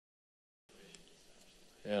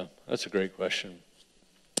Yeah, that's a great question.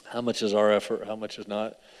 How much is our effort? How much is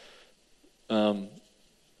not? I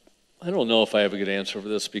don't know if I have a good answer for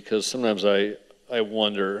this, because sometimes I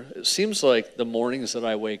wonder. It seems like the mornings that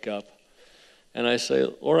I wake up and I say,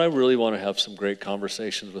 Lord, I really want to have some great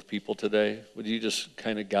conversations with people today. Would you just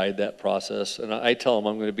kind of guide that process? And I tell them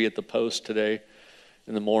I'm going to be at the post today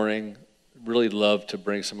in the morning. Really love to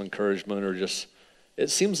bring some encouragement, or just, it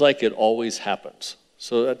seems like it always happens.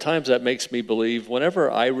 So at times that makes me believe whenever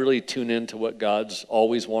I really tune into what God's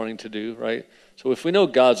always wanting to do, right? So if we know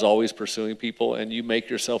God's always pursuing people and you make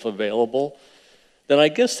yourself available, then I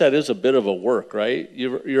guess that is a bit of a work, right?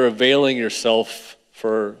 You're availing yourself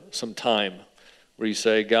for some time where you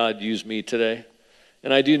say, God, use me today.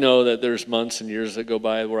 And I do know that there's months and years that go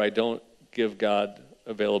by where I don't give God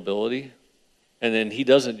availability, and then he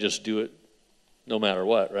doesn't just do it no matter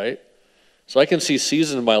what, right? So I can see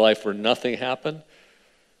seasons in my life where nothing happened,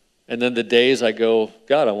 and then the days I go,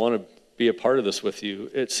 God, I want to be a part of this with you,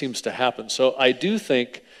 it seems to happen. So I do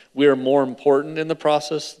think we are more important in the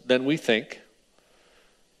process than we think,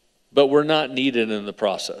 but we're not needed in the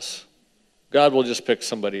process. God will just pick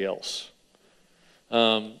somebody else.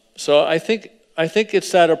 So I think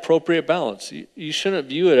it's that appropriate balance. You shouldn't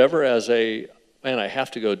view it ever as a, man, I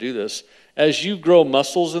have to go do this. As you grow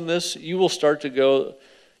muscles in this, you'll start to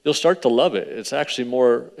love it. It's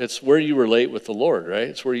actually it's where you relate with the Lord, right?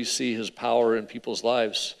 It's where you see his power in people's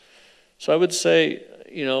lives. So I would say,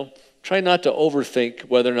 try not to overthink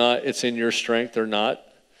whether or not it's in your strength or not.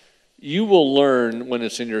 You will learn when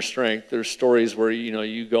it's in your strength. There's stories where,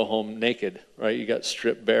 you go home naked, right? You got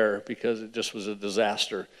stripped bare because it just was a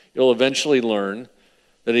disaster. You'll eventually learn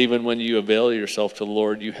that even when you avail yourself to the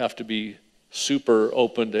Lord, you have to be super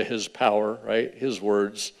open to his power, right? His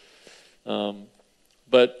words.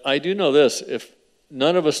 But I do know this, if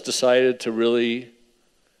none of us decided to really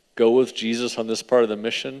go with Jesus on this part of the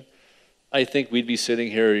mission, I think we'd be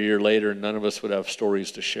sitting here a year later and none of us would have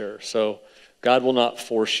stories to share. So God will not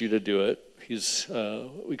force you to do it. He's,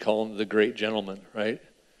 we call him the great gentleman, right?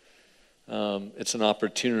 It's an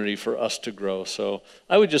opportunity for us to grow. So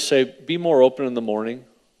I would just say, be more open in the morning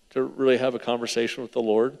to really have a conversation with the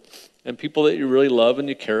Lord. And people that you really love and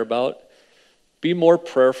you care about, be more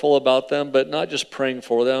prayerful about them, but not just praying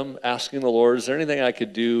for them, asking the Lord, is there anything I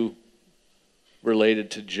could do related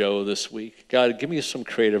to Joe this week? God, give me some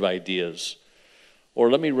creative ideas. Or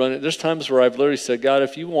let me run it. There's times where I've literally said, God,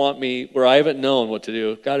 if you want me, where I haven't known what to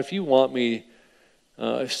do, God, if you want me,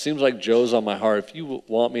 it seems like Joe's on my heart. If you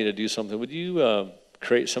want me to do something, would you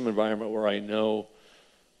create some environment where I know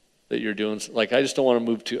that you're doing, like I just don't want to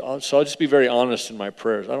move so I'll just be very honest in my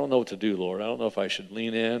prayers. I don't know what to do, Lord. I don't know if I should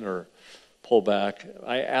lean in or pull back.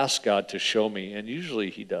 I ask God to show me, and usually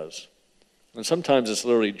he does. And sometimes it's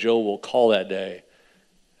literally Joe will call that day,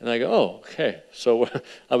 and I go, oh, okay. So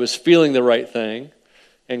I was feeling the right thing,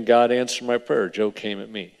 and God answered my prayer. Joe came at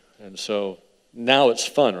me. And so now it's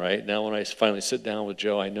fun, right? Now when I finally sit down with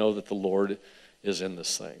Joe, I know that the Lord is in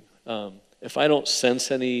this thing. If I don't sense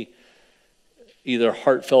any either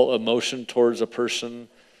heartfelt emotion towards a person,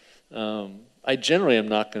 I generally am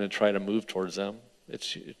not going to try to move towards them.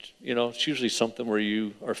 It's usually something where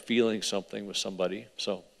you are feeling something with somebody.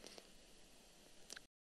 So